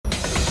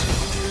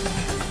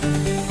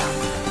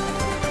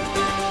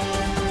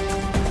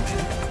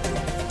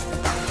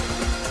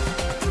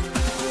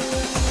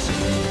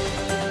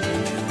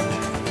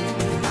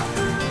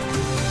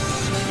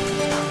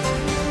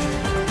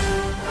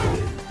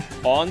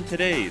On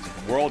today's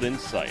World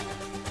Insight,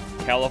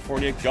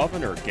 California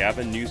Governor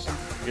Gavin Newsom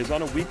is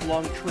on a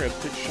week-long trip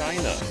to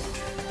China.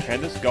 Can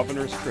this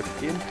governor's trip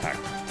impact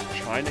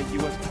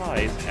China-U.S.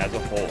 ties as a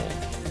whole?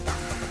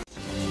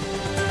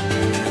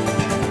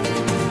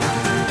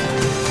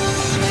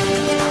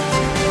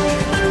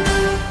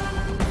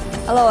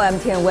 Hello, I'm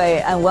Tian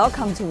Wei, and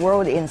welcome to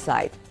World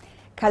Insight.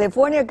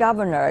 California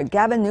Governor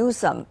Gavin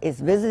Newsom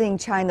is visiting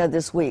China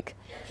this week.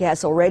 He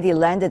has already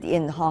landed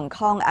in Hong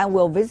Kong and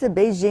will visit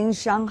Beijing,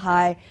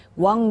 Shanghai,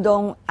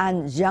 Guangdong,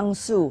 and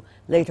Jiangsu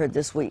later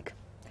this week.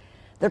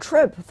 The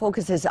trip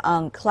focuses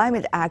on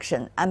climate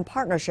action and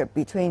partnership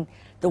between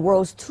the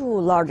world's two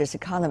largest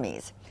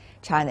economies.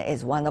 China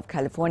is one of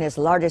California's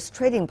largest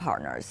trading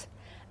partners,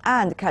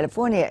 and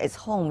California is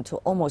home to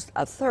almost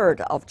a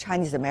third of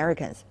Chinese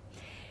Americans.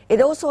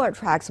 It also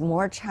attracts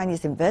more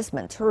Chinese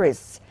investment,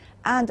 tourists,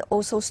 and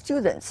also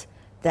students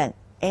than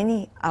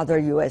any other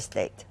U.S.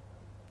 state.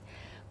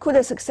 Could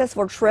a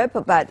successful trip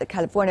by the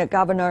California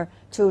governor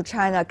to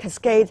China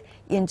cascade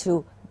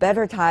into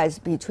better ties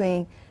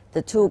between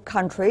the two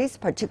countries,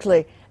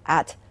 particularly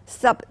at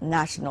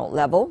subnational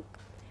level?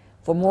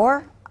 For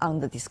more on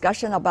the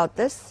discussion about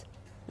this,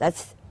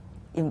 let's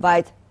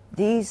invite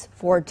these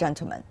four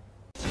gentlemen.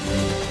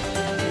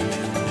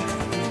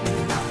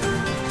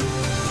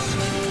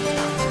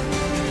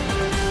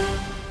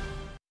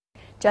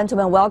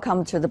 Gentlemen,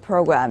 welcome to the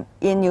program.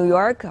 In New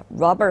York,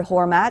 Robert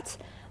Hormat,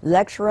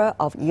 lecturer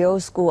of Yale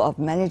School of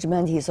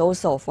Management. He's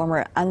also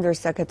former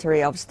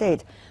Undersecretary of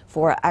State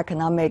for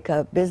Economic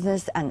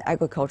Business and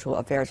Agricultural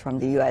Affairs from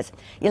the U.S.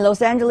 In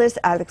Los Angeles,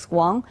 Alex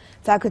Wang,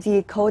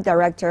 faculty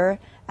co-director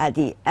at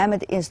the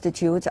Emmett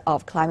Institute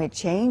of Climate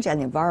Change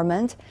and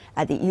Environment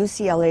at the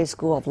UCLA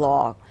School of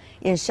Law.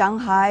 In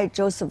Shanghai,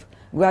 Joseph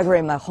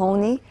Gregory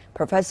Mahoney,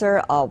 professor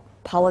of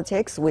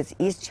politics with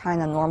East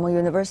China Normal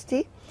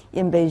University.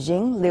 In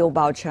Beijing, Liu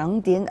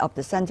Baocheng, Dean of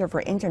the Center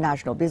for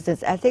International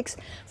Business Ethics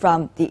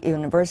from the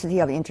University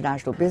of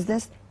International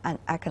Business and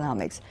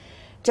Economics.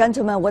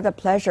 Gentlemen, what a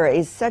pleasure.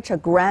 It's such a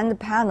grand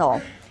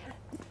panel.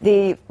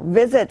 The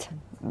visit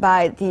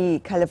by the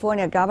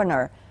California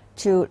governor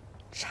to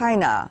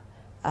China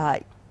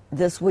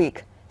this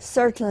week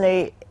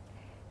certainly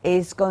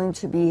is going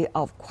to be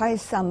of quite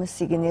some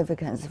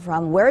significance.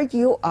 From where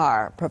you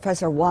are,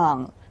 Professor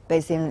Wang,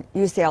 based in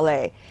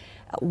UCLA,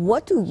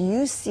 what do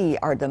you see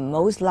are the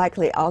most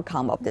likely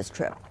outcome of this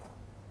trip?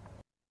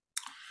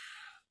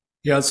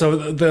 Yeah, so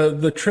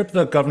the trip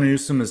that Governor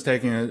Newsom is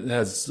taking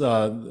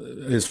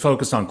is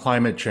focused on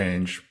climate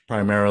change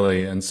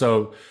primarily, and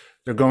so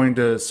they're going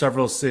to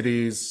several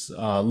cities,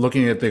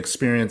 looking at the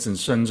experience in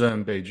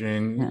Shenzhen,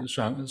 Beijing,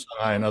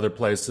 Shanghai, and other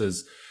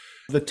places.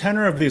 The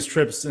tenor of these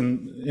trips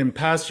in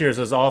past years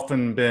has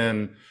often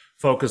been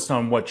focused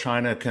on what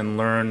China can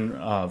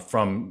learn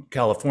from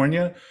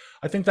California.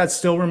 I think that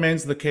still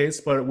remains the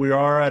case, but we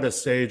are at a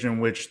stage in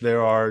which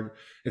there are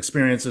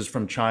experiences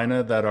from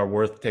China that are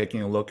worth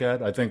taking a look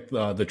at. I think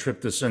the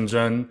trip to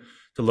Shenzhen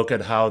to look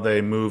at how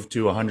they move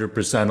to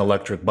 100%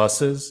 electric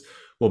buses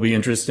will be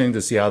interesting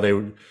to see how they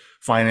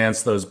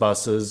finance those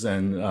buses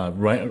and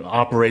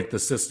operate the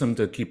system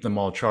to keep them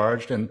all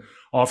charged. And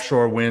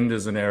offshore wind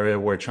is an area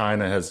where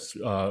China has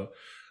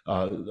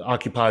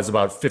occupies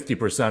about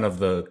 50% of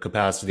the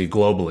capacity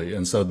globally.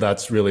 And so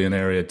that's really an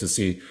area to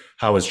see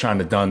how has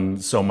China done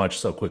so much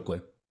so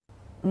quickly.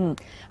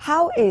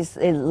 How is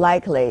it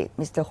likely,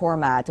 Mr.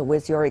 Hormat,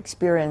 with your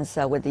experience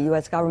with the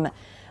U.S. government,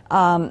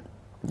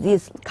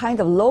 these kind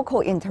of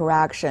local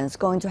interactions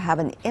going to have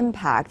an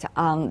impact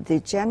on the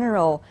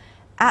general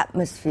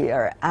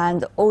atmosphere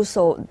and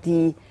also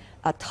the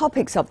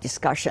topics of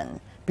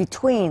discussion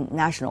between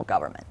national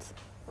governments?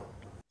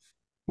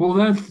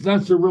 Well,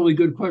 that's a really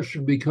good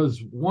question,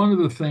 because one of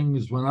the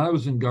things when I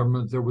was in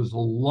government, there was a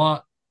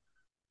lot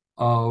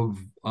of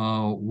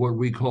what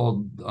we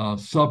called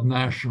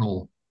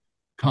subnational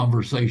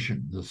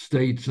conversation, the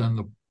states and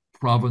the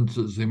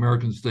provinces, the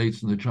American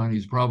states and the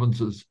Chinese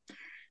provinces.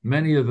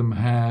 Many of them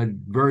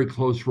had very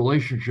close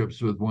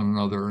relationships with one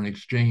another and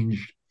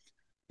exchanged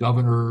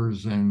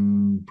governors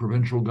and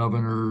provincial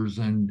governors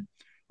and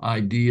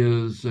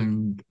ideas.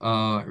 And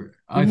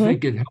I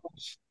think it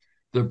helps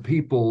the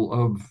people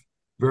of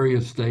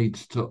various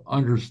states to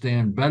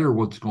understand better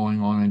what's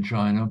going on in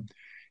China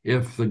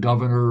if the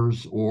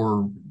governors,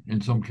 or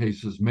in some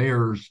cases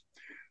mayors,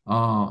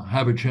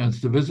 have a chance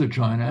to visit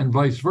China, and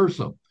vice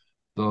versa.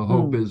 The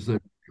hope is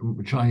that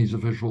Chinese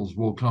officials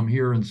will come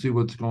here and see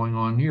what's going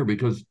on here,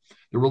 because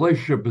the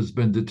relationship has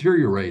been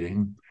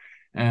deteriorating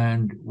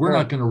and we're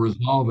not going to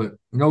resolve it.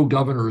 No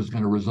governor is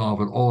going to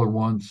resolve it all at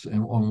once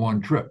and on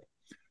one trip.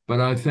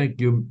 But I think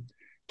you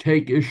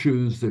take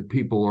issues that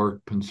people are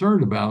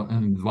concerned about,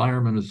 and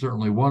environment is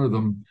certainly one of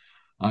them.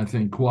 I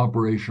think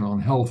cooperation on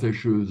health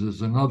issues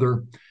is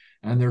another.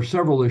 And there are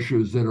several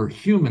issues that are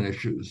human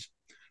issues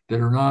that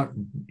are not,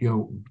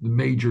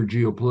 major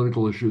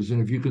geopolitical issues.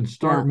 And if you can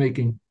start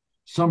making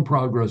some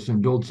progress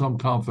and build some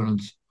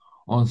confidence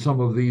on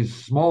some of these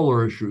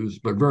smaller issues,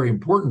 but very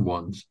important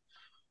ones,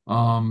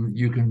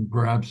 you can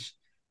perhaps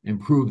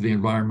improve the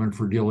environment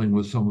for dealing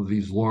with some of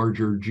these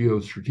larger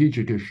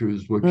geostrategic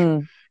issues, which,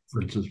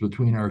 for instance,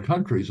 between our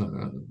countries,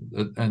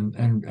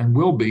 and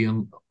will be,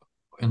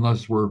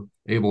 unless we're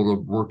able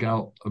to work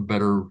out a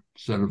better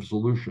set of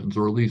solutions,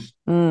 or at least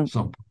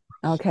some.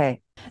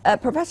 Okay.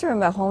 Professor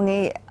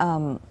Mahoney,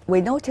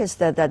 we noticed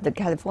that the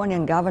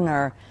Californian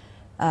governor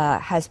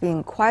has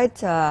been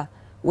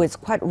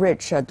with quite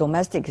rich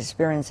domestic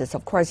experiences.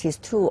 Of course, his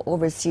 2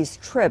 overseas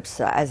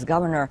trips as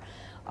governor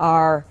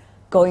are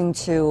going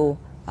to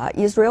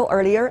Israel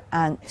earlier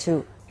and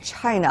to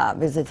China,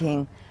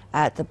 visiting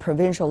at the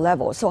provincial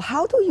level. So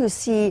how do you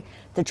see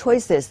the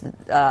choices?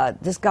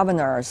 This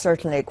governor,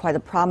 certainly quite a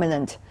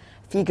prominent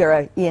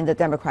figure in the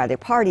Democratic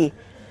Party,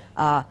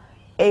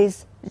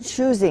 is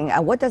choosing,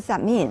 and what does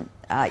that mean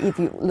if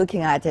you're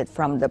looking at it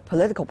from the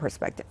political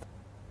perspective?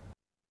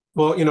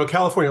 Well,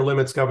 California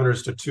limits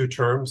governors to 2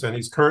 terms, and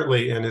he's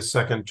currently in his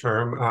 2nd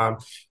term.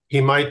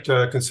 He might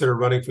consider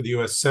running for the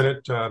U.S.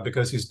 Senate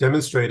because he's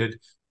demonstrated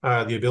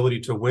the ability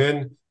to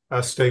win a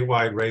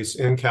statewide race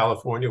in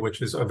California,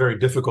 which is a very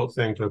difficult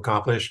thing to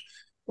accomplish.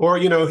 Or,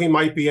 he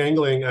might be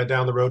angling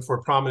down the road for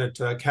a prominent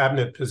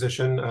cabinet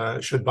position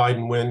should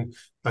Biden win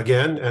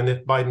again. And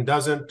if Biden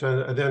doesn't,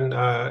 then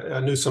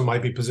Newsom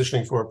might be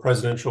positioning for a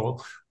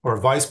presidential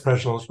or vice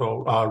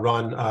presidential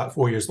run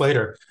 4 years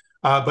later.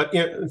 But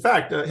in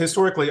fact,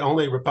 historically,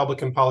 only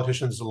Republican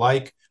politicians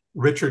like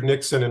Richard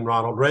Nixon and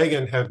Ronald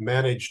Reagan have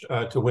managed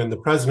to win the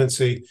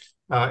presidency.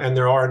 And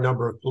there are a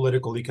number of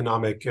political,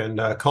 economic, and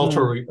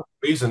cultural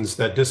reasons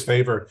that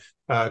disfavor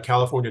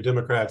California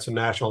Democrats in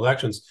national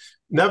elections.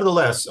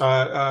 Nevertheless,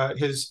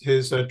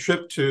 his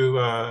trip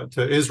to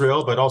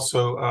Israel, but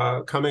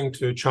also coming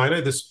to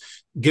China, this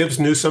gives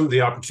Newsom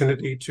the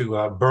opportunity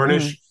to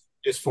burnish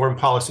his foreign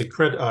policy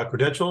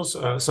credentials,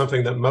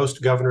 something that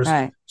most governors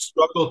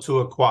struggle to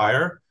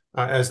acquire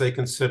as they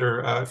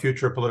consider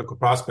future political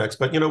prospects.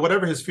 But,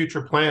 whatever his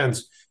future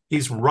plans,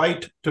 he's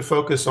right to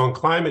focus on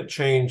climate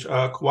change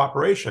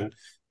cooperation.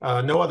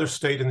 No other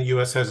state in the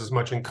U.S. has as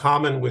much in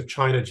common with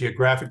China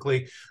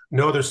geographically.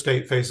 No other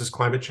state faces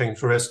climate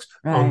change risks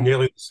on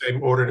nearly the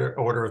same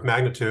order of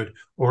magnitude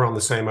or on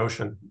the same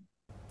ocean.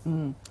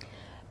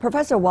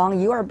 Professor Wang,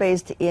 you are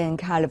based in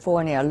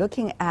California.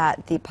 Looking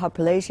at the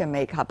population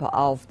makeup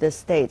of this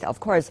state, of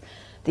course,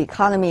 the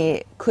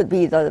economy could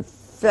be the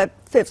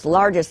 5th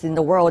largest in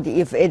the world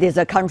if it is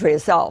a country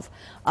itself.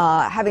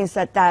 Having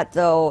said that,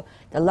 though,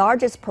 the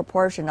largest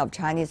proportion of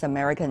Chinese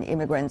American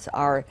immigrants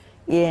are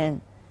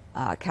in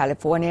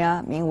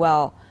California.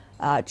 Meanwhile,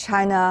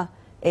 China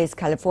is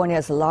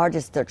California's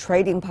largest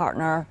trading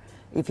partner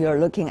if you're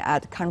looking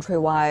at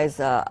country-wise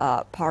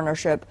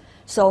partnership.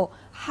 So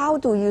how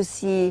do you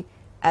see,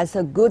 as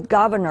a good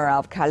governor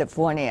of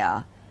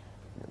California,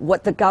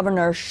 what the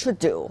governor should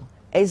do?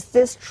 Is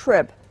this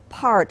trip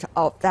part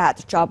of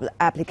that job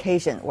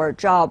application or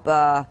job,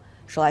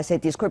 shall I say,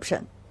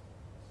 description?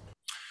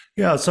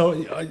 Yeah,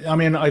 so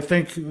I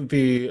think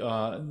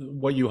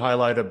what you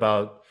highlight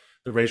about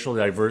the racial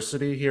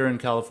diversity here in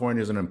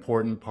California is an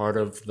important part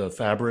of the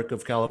fabric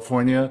of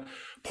California.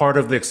 Part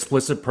of the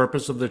explicit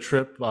purpose of the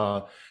trip,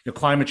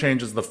 climate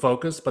change is the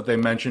focus, but they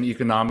mention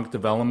economic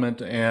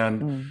development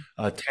and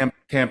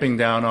tamping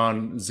down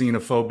on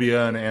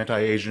xenophobia and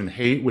anti-Asian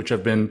hate, which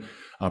have been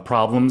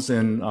problems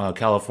in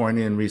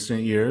California in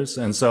recent years.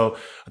 And so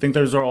I think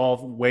those are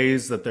all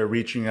ways that they're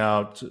reaching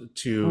out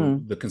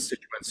to the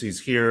constituencies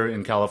here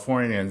in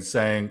California and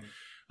saying,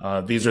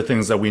 these are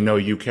things that we know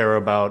you care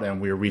about, and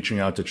we're reaching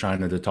out to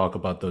China to talk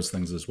about those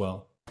things as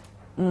well.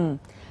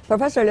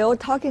 Professor Liu,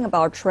 talking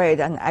about trade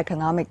and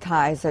economic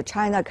ties,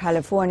 China,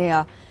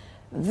 California,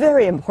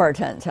 very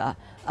important.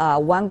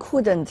 One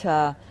couldn't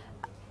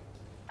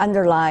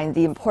underline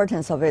the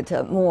importance of it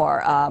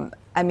more.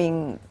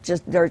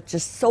 There are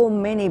just so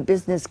many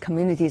business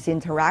communities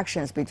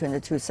interactions between the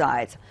 2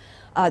 sides.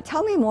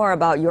 Tell me more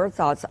about your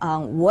thoughts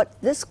on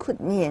what this could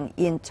mean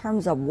in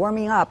terms of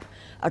warming up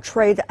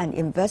trade and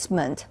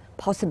investment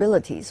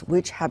possibilities,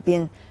 which have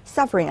been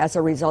suffering as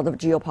a result of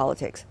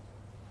geopolitics.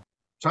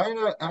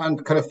 China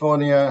and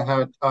California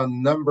had a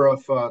number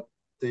of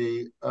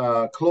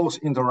close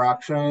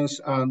interactions,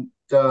 and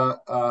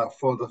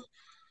for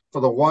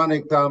the one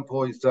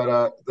example is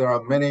that there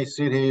are many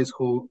cities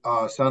who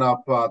set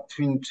up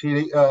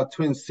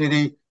twin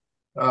city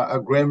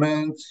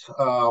agreements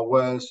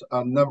with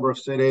a number of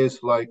cities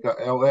like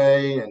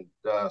LA and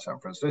San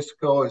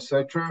Francisco,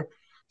 etc.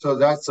 So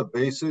that's the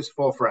basis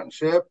for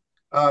friendship.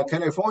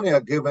 California,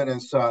 given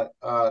its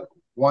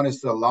one is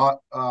the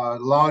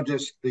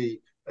largest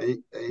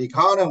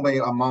economy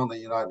among the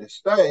United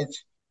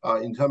States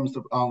in terms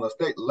of on the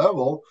state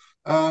level,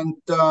 and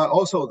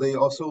also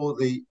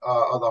the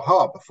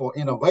hub for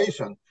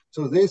innovation.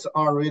 So these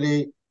are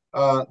really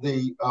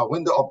the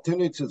window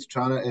opportunities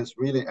China is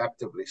really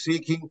actively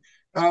seeking.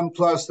 And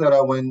plus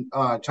that when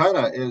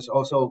China is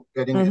also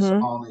getting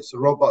its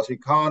robust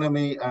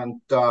economy and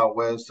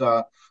with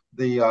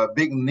the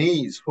big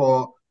needs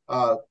for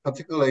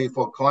particularly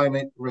for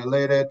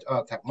climate-related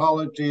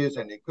technologies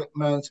and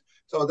equipment.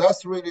 So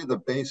that's really the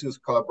basis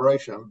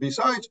collaboration.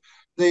 Besides,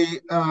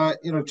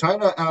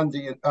 China and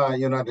the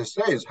United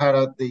States had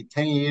the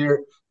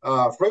 10-year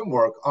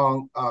framework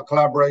on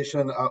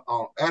collaboration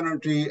on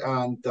energy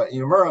and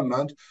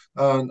environment,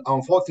 and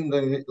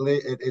unfortunately,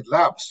 it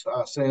lapsed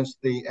since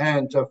the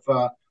end of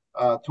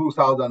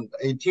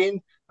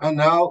 2018. And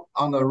now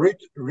on a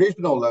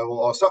regional level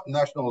or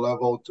subnational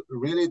level, to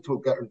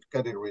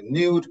get it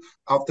renewed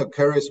after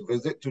Kerry's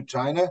visit to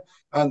China.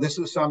 And this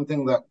is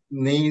something that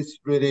needs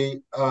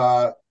really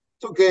to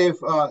give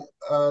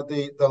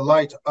the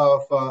light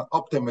of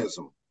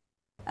optimism.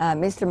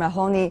 Mr.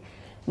 Mahoney,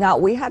 now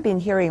we have been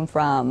hearing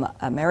from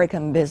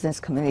American business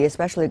community,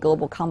 especially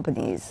global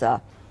companies,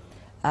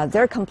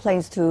 their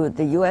complaints to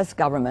the U.S.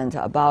 government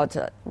about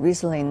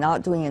recently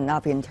not doing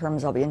enough in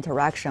terms of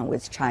interaction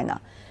with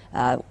China.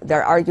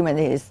 Their argument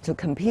is to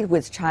compete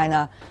with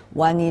China,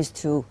 one needs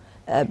to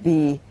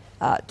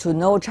to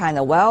know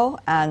China well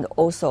and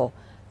also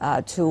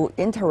to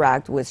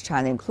interact with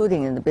China,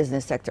 including in the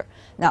business sector.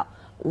 Now,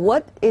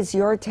 what is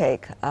your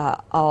take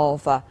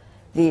of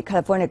the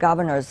California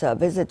governor's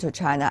visit to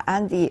China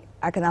and the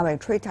economic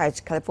trade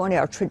ties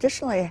California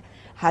traditionally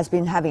has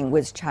been having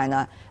with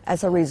China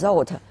as a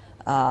result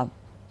of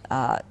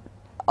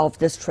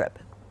this trip?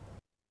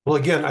 Well,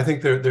 again, I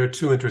think there are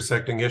two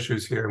intersecting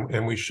issues here,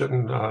 and we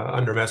shouldn't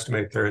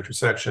underestimate their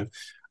intersection.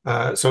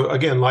 So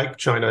again, like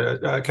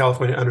China,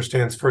 California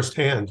understands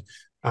firsthand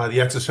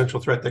the existential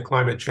threat that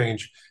climate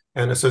change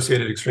and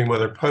associated extreme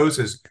weather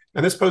poses.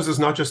 And this poses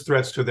not just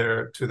threats to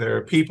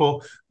their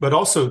people, but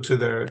also to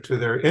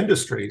their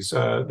industries,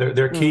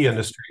 their key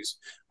industries.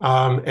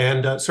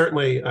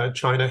 Certainly,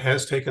 China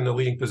has taken the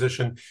leading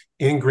position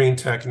in green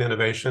tech and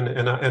innovation.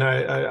 And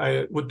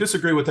I would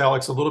disagree with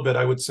Alex a little bit.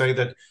 I would say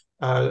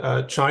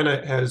that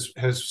China has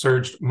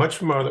surged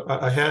much more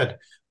ahead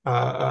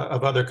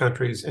of other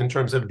countries in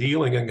terms of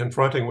dealing and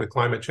confronting with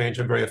climate change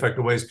in very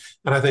effective ways.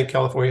 And I think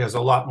California has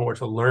a lot more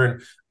to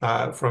learn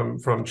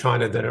from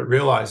China than it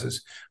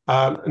realizes.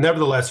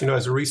 Nevertheless,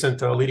 as a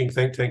recent leading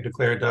think tank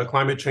declared,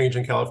 climate change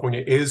in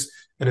California is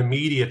an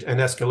immediate and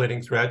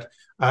escalating threat.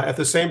 At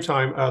the same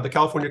time, the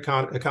California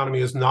economy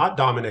is not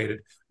dominated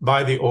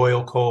by the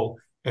oil, coal,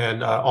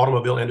 and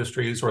automobile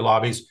industries or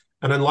lobbies.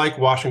 And unlike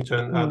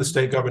Washington, the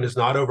state government is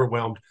not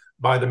overwhelmed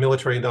by the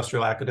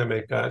military-industrial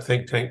academic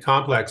think tank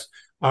complex.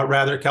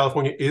 Rather,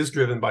 California is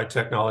driven by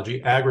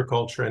technology,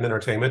 agriculture, and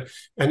entertainment.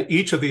 And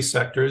each of these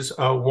sectors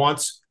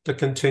wants to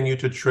continue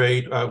to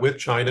trade with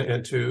China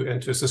and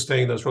to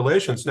sustain those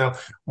relations. Now,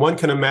 one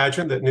can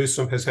imagine that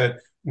Newsom has had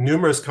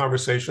numerous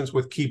conversations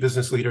with key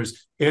business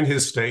leaders in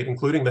his state,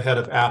 including the head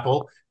of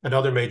Apple and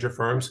other major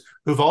firms,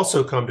 who've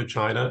also come to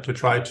China to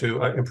try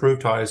to improve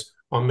ties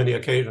on many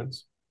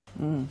occasions.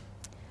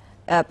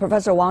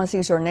 Professor Wang,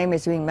 since your name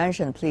is being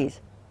mentioned,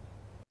 please.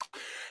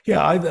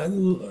 Yeah,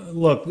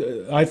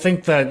 I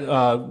think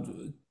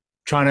that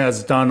China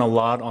has done a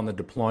lot on the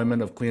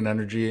deployment of clean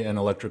energy and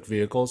electric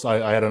vehicles.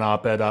 I had an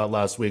op-ed out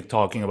last week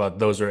talking about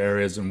those are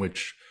areas in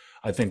which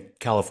I think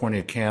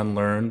California can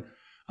learn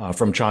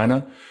from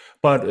China.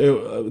 But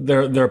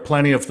there are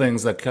plenty of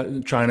things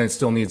that China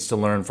still needs to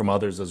learn from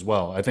others as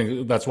well. I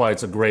think that's why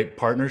it's a great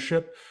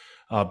partnership,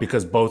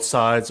 because both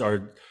sides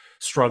are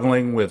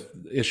struggling with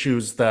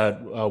issues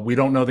that we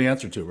don't know the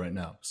answer to right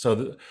now.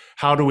 So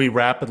how do we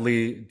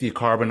rapidly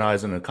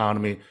decarbonize an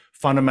economy,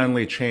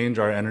 fundamentally change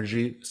our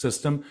energy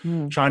system?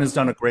 China's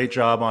done a great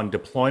job on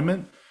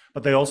deployment,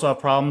 but they also have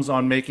problems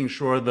on making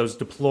sure those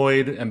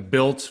deployed and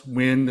built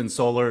wind and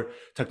solar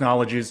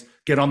technologies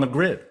get on the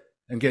grid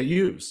and get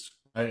used.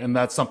 And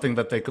that's something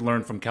that they could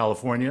learn from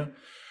California.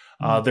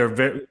 There are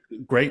very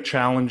great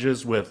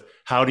challenges with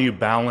how do you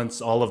balance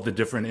all of the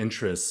different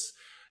interests,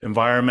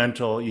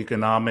 environmental,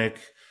 economic,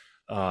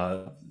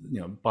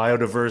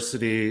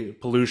 biodiversity,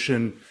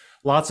 pollution,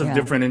 lots of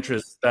different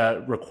interests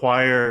that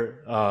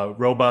require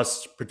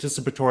robust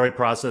participatory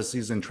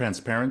processes and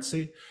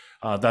transparency.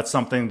 That's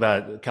something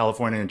that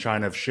California and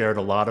China have shared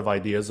a lot of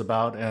ideas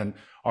about and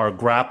are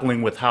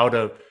grappling with how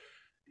to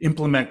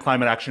implement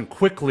climate action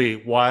quickly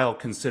while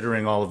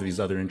considering all of these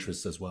other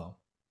interests as well.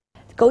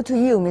 Go to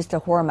you,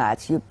 Mr.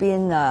 Hormats. You've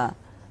been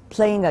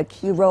playing a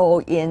key role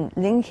in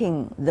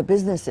linking the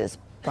businesses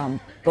from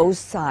both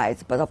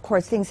sides, but of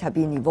course things have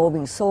been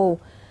evolving so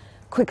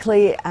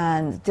quickly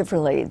and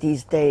differently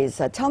these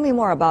days. Tell me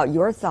more about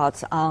your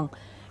thoughts on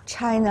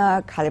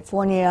China,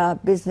 California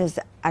business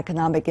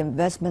economic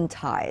investment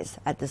ties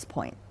at this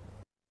point.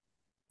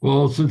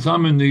 Well, since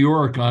I'm in New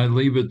York, I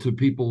leave it to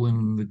people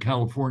in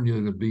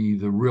California to be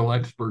the real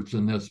experts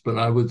in this, but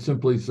I would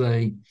simply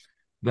say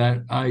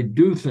that I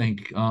do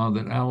think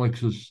that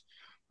Alex's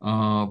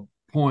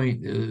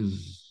point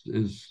is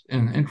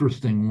an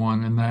interesting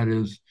one, and that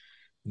is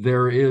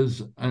there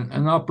is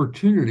an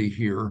opportunity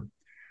here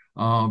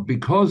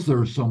because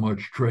there's so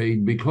much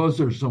trade, because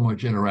there's so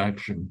much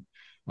interaction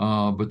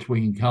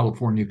between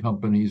California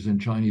companies and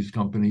Chinese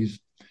companies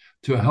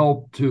to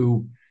help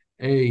to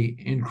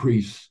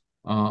increase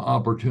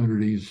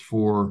opportunities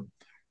for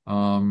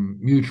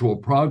mutual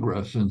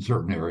progress in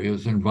certain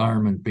areas,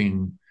 environment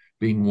being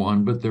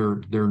one, but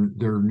there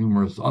are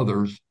numerous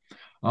others.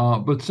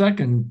 But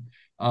second,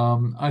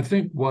 I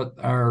think what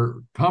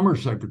our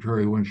Commerce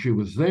Secretary, when she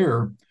was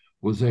there,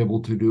 was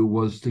able to do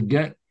was to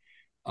get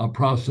a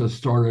process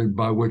started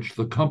by which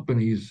the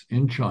companies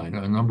in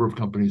China, a number of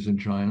companies in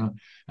China,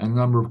 and a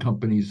number of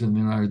companies in the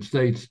United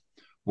States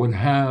would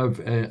have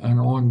an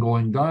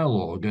ongoing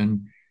dialogue.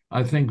 And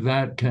I think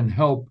that can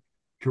help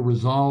to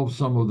resolve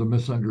some of the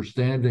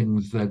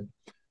misunderstandings that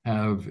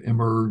have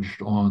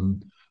emerged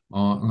on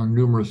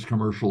numerous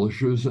commercial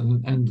issues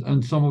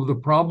and some of the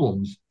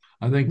problems.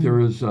 I think there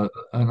is an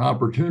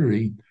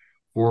opportunity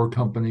for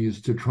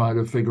companies to try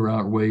to figure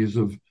out ways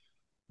of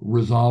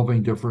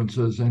resolving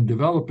differences and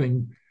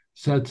developing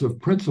sets of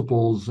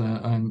principles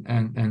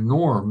and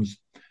norms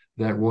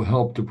that will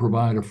help to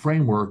provide a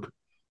framework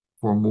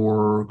for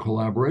more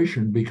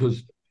collaboration,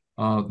 because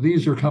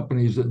these are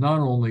companies that not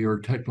only are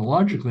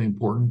technologically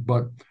important,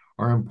 but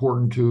are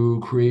important to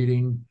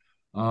creating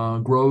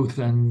growth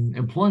and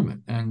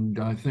employment. And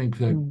I think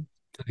that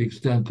to the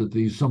extent that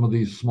some of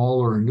these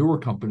smaller and newer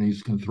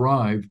companies can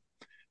thrive,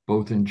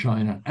 both in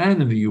China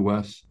and in the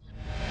U.S.,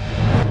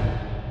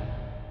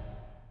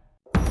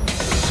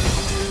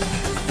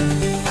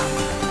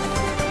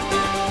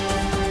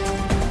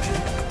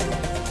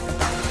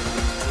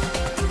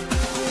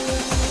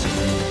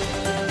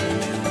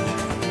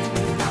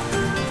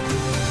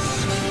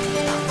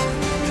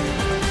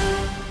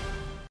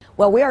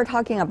 Well, we are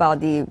talking about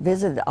the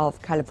visit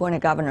of California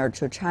governor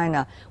to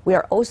China. We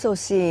are also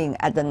seeing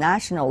at the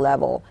national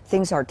level,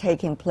 things are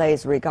taking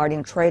place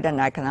regarding trade and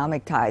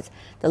economic ties.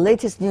 The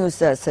latest news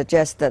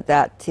suggests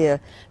that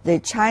the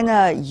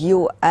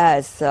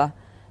China-U.S.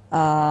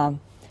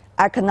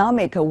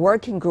 Economic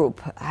Working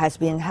Group has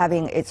been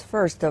having its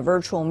first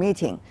virtual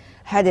meeting,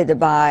 headed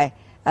by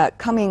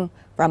coming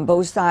from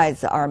both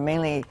sides are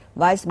mainly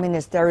vice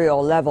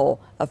ministerial level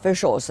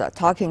officials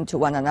talking to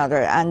one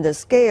another. And the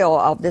scale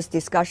of this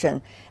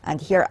discussion, and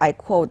here I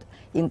quote,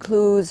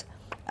 includes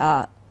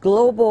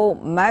global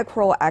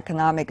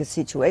macroeconomic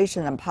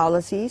situation and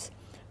policies,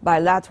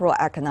 bilateral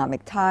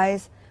economic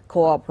ties,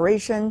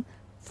 cooperation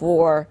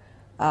for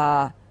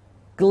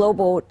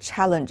global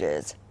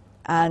challenges.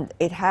 And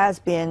it has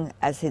been,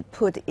 as it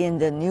put in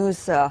the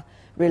news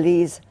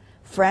release,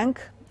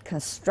 frank,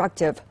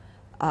 constructive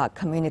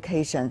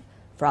communication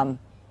from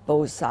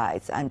both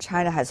sides. And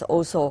China has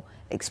also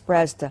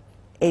expressed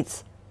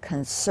its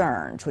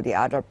concern to the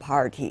other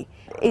party.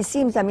 It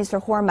seems that, Mr.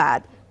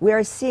 Hormat, we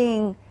are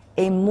seeing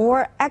a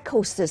more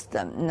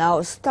ecosystem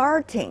now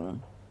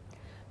starting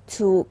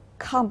to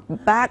come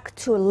back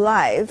to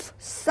life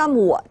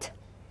somewhat.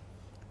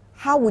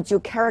 How would you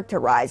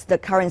characterize the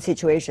current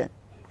situation?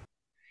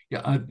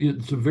 Yeah,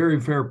 it's a very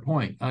fair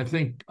point. I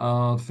think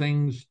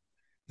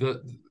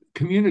the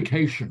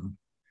communication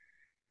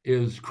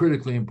is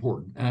critically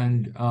important.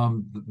 And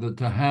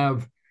to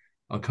have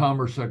a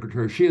commerce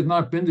secretary, she had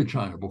not been to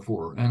China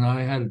before. And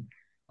I had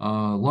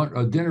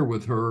a dinner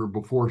with her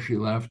before she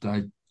left.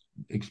 I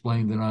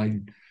explained that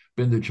I'd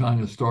been to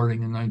China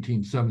starting in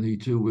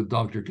 1972 with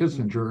Dr.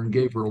 Kissinger and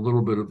gave her a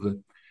little bit of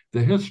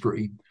the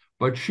history.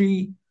 But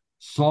she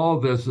saw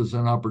this as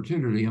an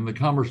opportunity, and the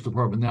Commerce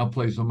Department now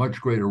plays a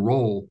much greater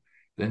role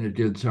than it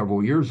did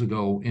several years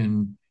ago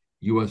in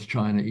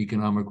U.S.-China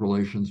economic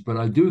relations. But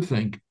I do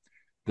think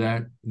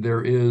that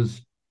there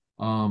is,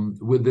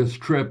 with this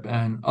trip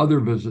and other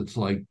visits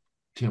like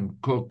Tim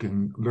Cook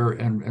and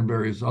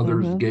various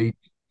others,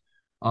 Gates,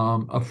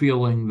 a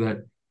feeling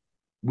that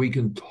we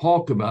can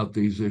talk about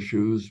these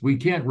issues. We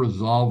can't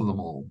resolve them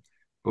all,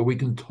 but we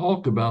can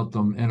talk about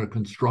them in a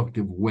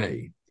constructive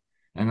way.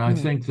 And I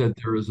think that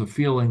there is a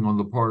feeling on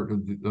the part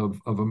of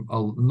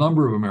a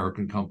number of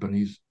American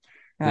companies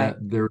that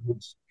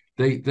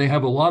they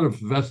have a lot of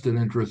vested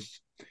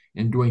interests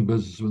in doing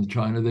business with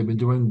China. They've been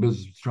doing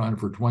business with China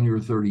for 20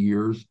 or 30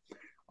 years,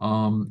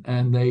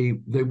 and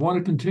they want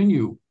to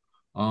continue,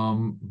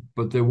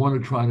 but they want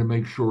to try to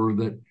make sure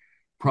that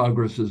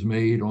progress is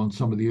made on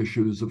some of the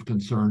issues of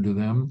concern to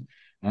them.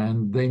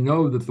 And they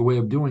know that the way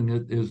of doing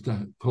it is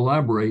to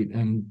collaborate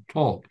and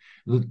talk.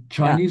 The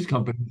Chinese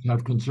companies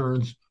have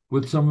concerns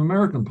with some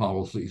American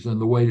policies, and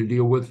the way to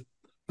deal with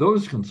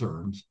those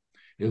concerns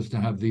is to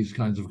have these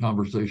kinds of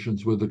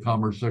conversations with the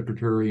Commerce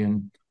Secretary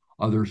and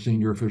other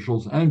senior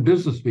officials and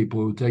business people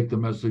who take the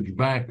message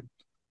back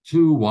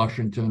to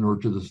Washington or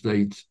to the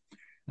states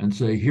and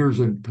say, here's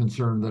a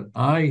concern that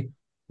I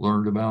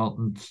learned about,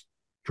 and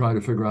try to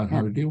figure out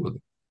how to deal with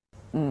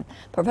it.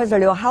 Professor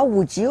Liu, how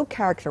would you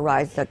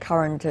characterize the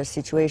current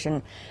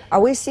situation? Are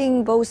we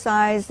seeing both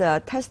sides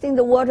testing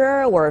the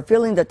water, or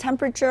feeling the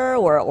temperature,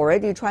 or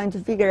already trying to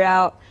figure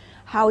out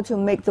how to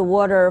make the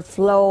water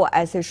flow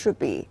as it should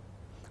be?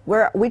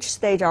 Which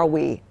stage are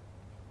we?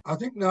 I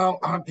think now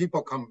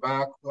people come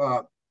back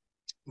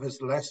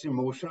with less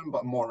emotion,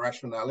 but more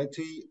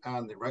rationality,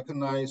 and they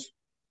recognize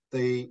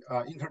the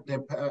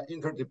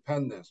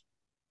interdependence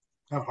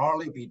can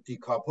hardly be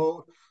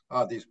decoupled,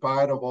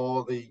 despite of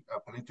all the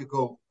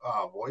political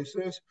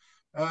voices.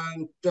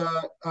 And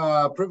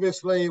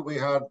previously, we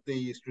had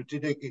the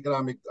Strategic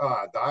Economic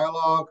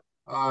Dialogue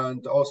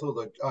and also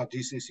the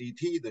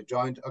GCCT, the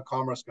Joint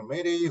Commerce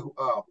Committee, who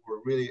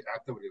were really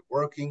actively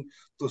working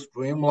to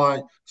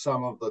streamline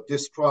some of the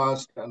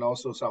distrust and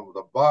also some of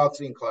the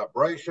bugs in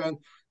collaboration.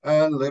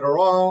 And later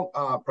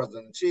on,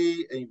 President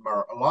Xi in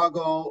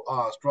Mar-a-Lago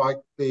struck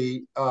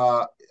the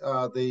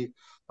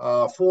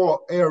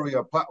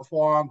four-area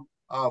platform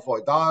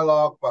for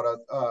dialogue, but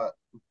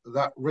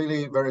that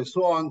really very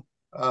soon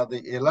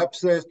the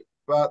ellipsis.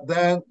 But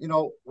then,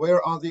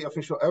 where are the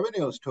official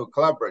avenues to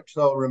collaborate?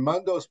 So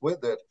Raimondo's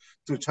visit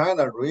to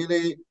China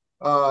really,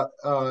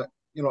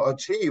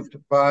 achieved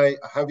by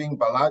having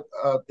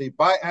the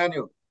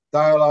biannual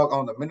dialogue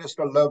on the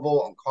minister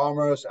level on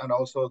commerce and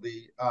also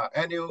the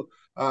annual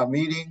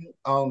meeting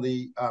on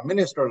the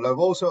minister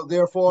level. So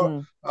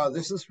therefore,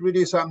 this is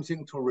really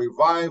something to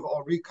revive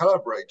or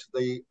recalibrate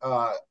the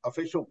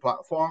official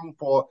platform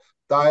for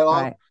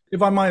dialogue. Right.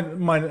 If I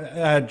might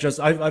add, just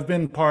I've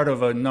been part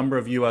of a number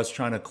of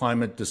U.S.-China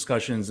climate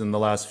discussions in the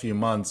last few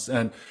months,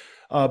 and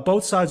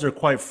both sides are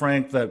quite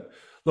frank that,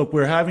 look,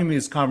 we're having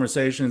these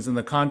conversations in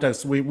the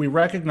context, we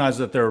recognize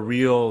that there are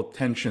real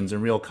tensions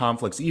and real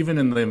conflicts, even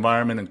in the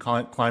environment and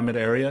climate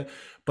area,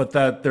 but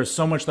that there's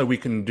so much that we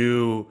can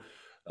do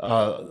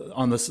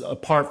on this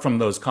apart from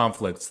those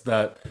conflicts,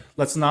 that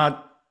let's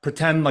not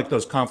pretend like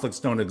those conflicts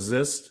don't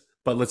exist,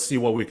 but let's see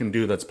what we can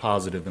do that's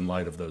positive in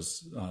light of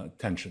those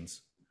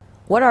tensions.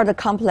 What are the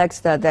conflicts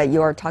that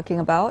you are talking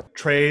about?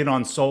 Trade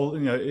on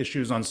solar,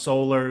 issues on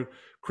solar,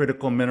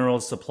 critical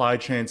minerals, supply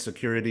chain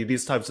security,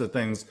 these types of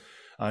things.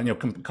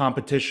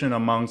 Competition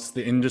amongst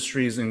the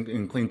industries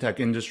in clean tech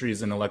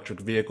industries and electric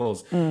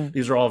vehicles.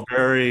 These are all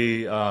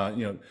very,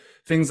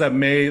 things that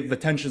the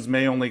tensions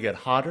may only get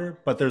hotter,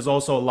 but there's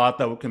also a lot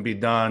that can be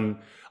done.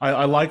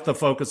 I like the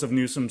focus of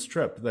Newsom's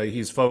trip, that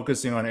he's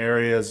focusing on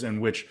areas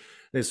in which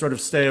they sort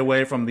of stay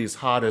away from these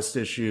hottest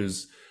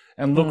issues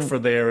and look for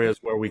the areas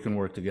where we can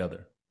work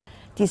together.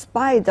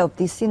 Despite of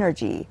the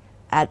synergy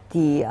at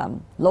the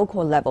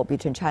local level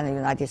between China and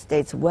the United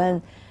States,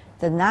 when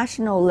the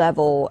national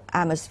level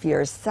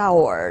atmosphere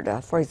soured,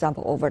 for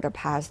example, over the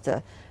past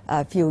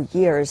few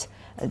years,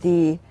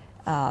 the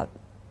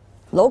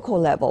local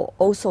level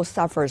also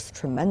suffers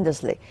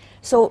tremendously.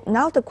 So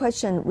now the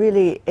question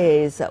really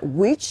is,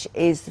 which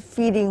is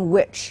feeding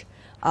which?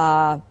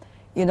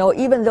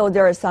 Even though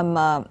there are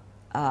some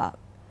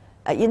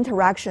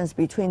interactions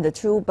between the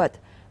two, but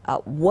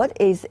what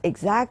is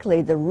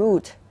exactly the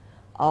root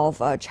of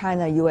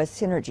China-U.S.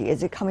 synergy?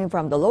 Is it coming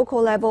from the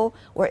local level,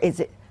 or is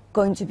it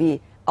going to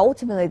be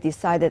ultimately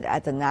decided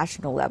at the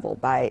national level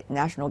by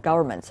national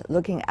governments?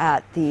 Looking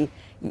at the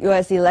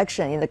U.S.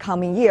 election in the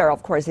coming year,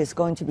 of course, is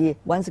going to be,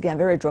 once again,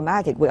 very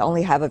dramatic. We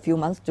only have a few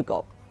months to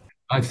go.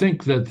 I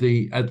think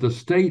that at the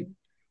state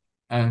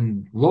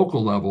and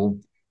local level,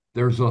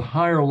 there's a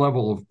higher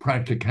level of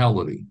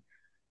practicality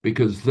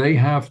because they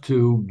have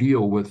to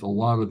deal with a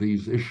lot of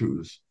these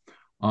issues.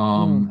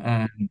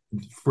 And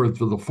for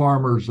the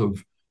farmers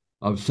of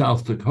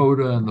South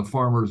Dakota and the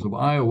farmers of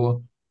Iowa,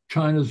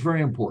 China is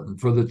very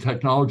important. For the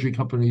technology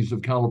companies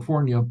of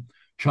California,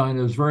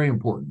 China is very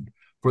important.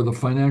 For the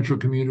financial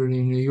community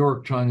in New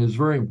York, China is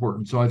very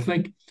important. So I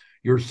think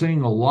you're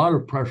seeing a lot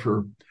of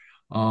pressure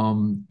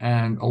and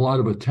a lot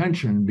of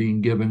attention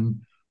being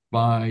given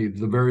by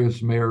the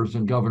various mayors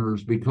and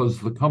governors because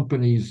the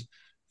companies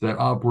that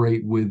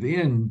operate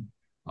within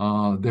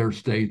their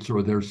states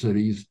or their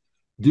cities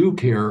do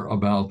care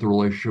about the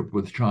relationship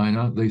with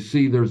China. They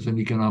see there's an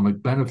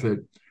economic benefit.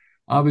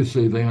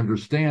 Obviously, they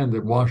understand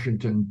that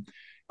Washington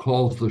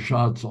calls the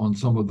shots on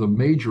some of the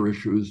major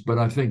issues, but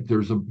I think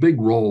there's a big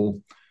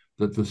role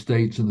that the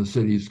states and the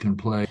cities can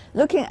play.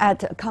 Looking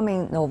at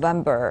coming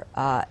November,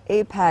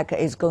 APEC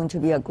is going to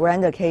be a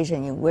grand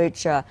occasion in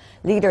which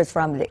leaders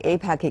from the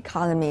APEC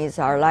economies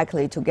are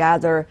likely to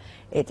gather.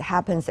 It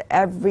happens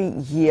every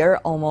year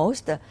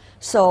almost.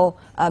 So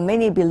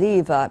many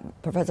believe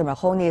Professor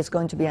Mahoney is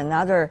going to be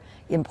another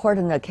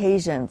important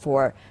occasion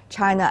for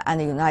China and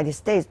the United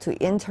States to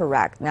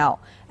interact. Now,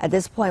 at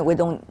this point, we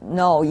don't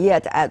know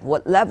yet at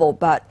what level,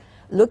 but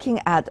looking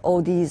at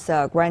all these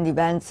grand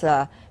events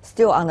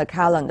still on the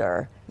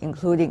calendar,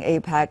 including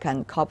APEC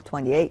and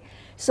COP28.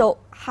 So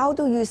how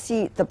do you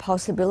see the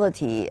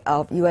possibility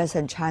of U.S.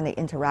 and China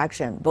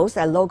interaction, both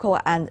at local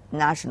and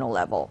national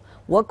level?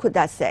 What could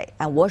that say,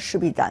 and what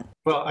should be done?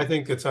 Well, I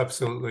think it's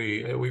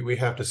absolutely, we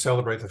have to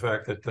celebrate the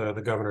fact that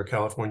the governor of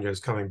California is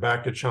coming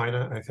back to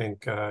China. I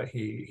think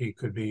he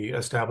could be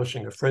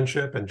establishing a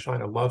friendship, and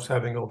China loves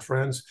having old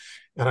friends.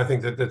 And I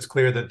think that it's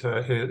clear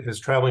that his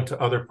traveling to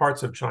other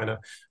parts of China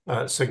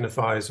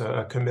signifies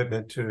a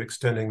commitment to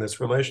extending this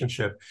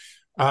relationship.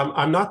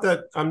 I'm not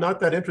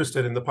that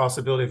interested in the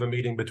possibility of a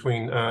meeting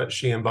between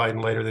Xi and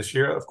Biden later this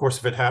year. Of course,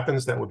 if it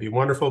happens, that would be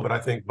wonderful. But I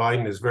think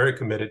Biden is very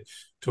committed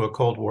to a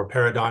Cold War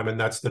paradigm, and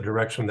that's the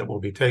direction that we'll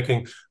be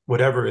taking,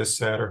 whatever is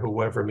said or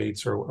whoever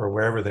meets or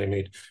wherever they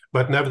meet.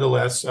 But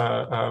nevertheless,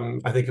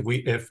 I think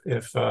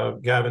if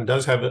Gavin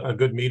does have a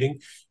good meeting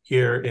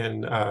here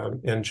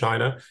in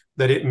China,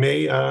 that it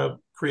may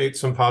create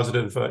some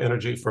positive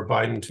energy for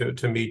Biden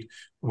to meet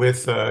with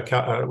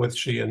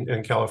Xi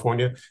in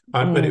California.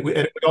 But it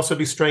would also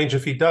be strange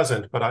if he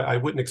doesn't. But I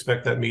wouldn't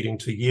expect that meeting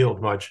to yield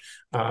much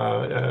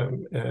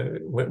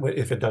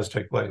if it does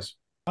take place.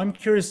 I'm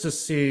curious to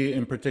see,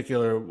 in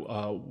particular,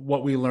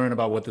 what we learn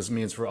about what this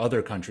means for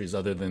other countries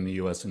other than the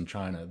U.S. and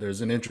China.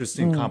 There's an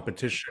interesting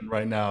competition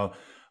right now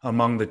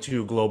among the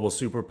two global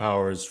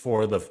superpowers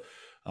for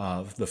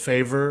the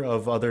favor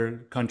of other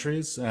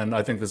countries, and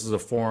I think this is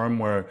a forum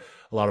where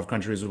a lot of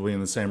countries will be in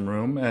the same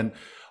room. And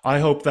I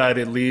hope that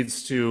it leads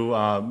to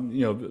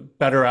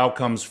better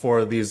outcomes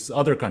for these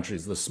other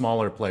countries, the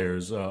smaller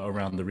players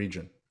around the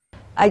region.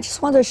 I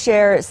just want to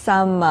share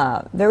some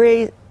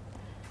very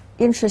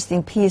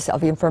interesting piece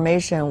of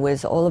information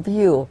with all of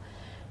you,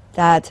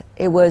 that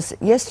it was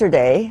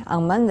yesterday,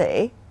 on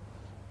Monday,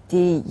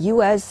 the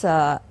U.S.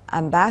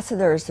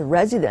 ambassador's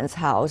residence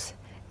house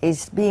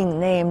is being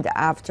named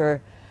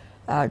after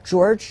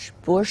George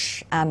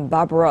Bush and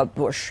Barbara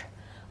Bush.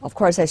 Of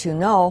course, as you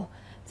know,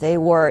 they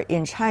were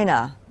in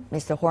China,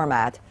 Mr.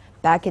 Hormat,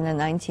 back in the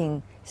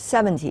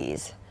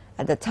 1970s.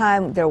 At the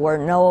time, there were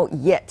no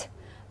yet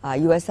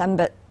U.S.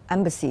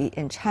 embassy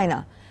in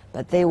China,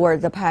 but they were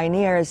the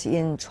pioneers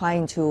in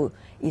trying to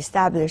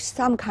establish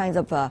some kind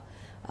of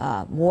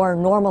more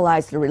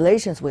normalized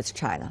relations with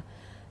China.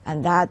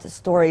 And that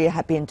story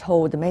had been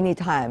told many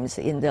times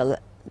in the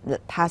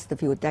past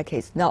few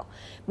decades. Now,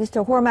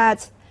 Mr.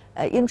 Hormat,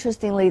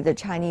 interestingly, the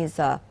Chinese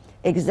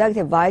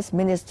Executive Vice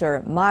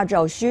Minister Ma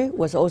Zhaoxu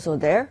was also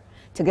there,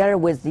 together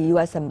with the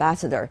U.S.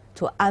 ambassador,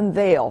 to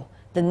unveil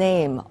the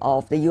name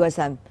of the U.S.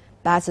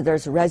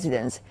 ambassador's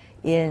residence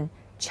in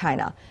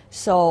China.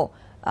 So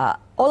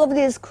all of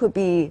this could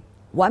be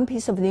one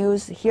piece of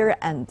news here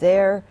and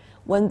there.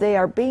 When they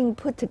are being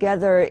put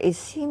together, it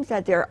seems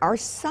that there are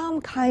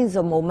some kinds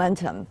of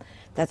momentum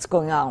that's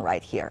going on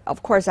right here.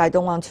 Of course, I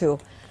don't want to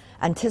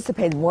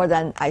anticipate more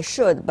than I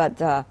should, but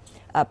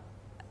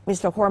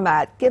Mr.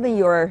 Hormat, given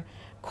your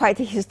quite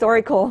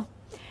historical,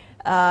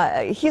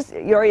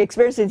 your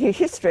experience in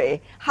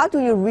history, how do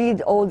you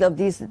read all of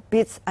these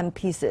bits and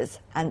pieces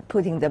and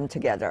putting them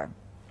together?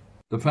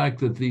 The fact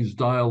that these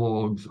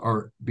dialogues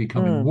are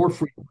becoming more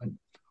frequent,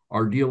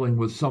 are dealing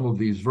with some of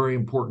these very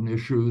important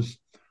issues,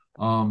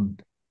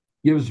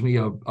 gives me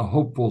a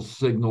hopeful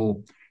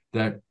signal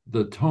that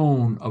the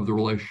tone of the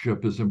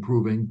relationship is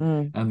improving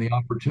and the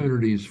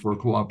opportunities for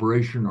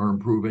cooperation are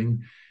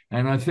improving.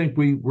 And I think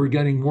we're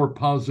getting more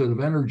positive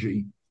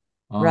energy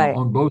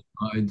on both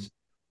sides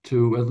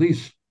to at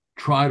least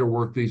try to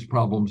work these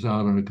problems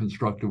out in a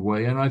constructive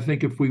way. And I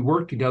think if we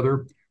work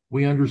together,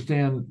 we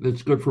understand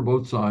it's good for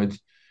both sides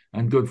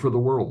and good for the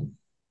world.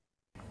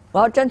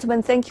 Well,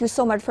 gentlemen, thank you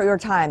so much for your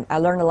time. I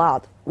learned a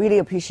lot. Really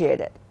appreciate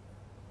it.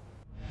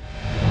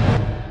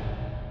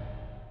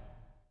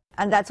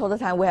 And that's all the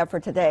time we have for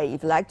today.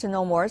 If you'd like to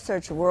know more,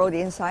 search World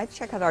Insight.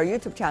 Check out our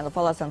YouTube channel.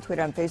 Follow us on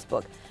Twitter and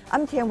Facebook.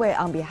 I'm Tian Wei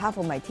on behalf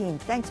of my team.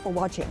 Thanks for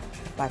watching.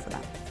 Bye for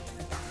now.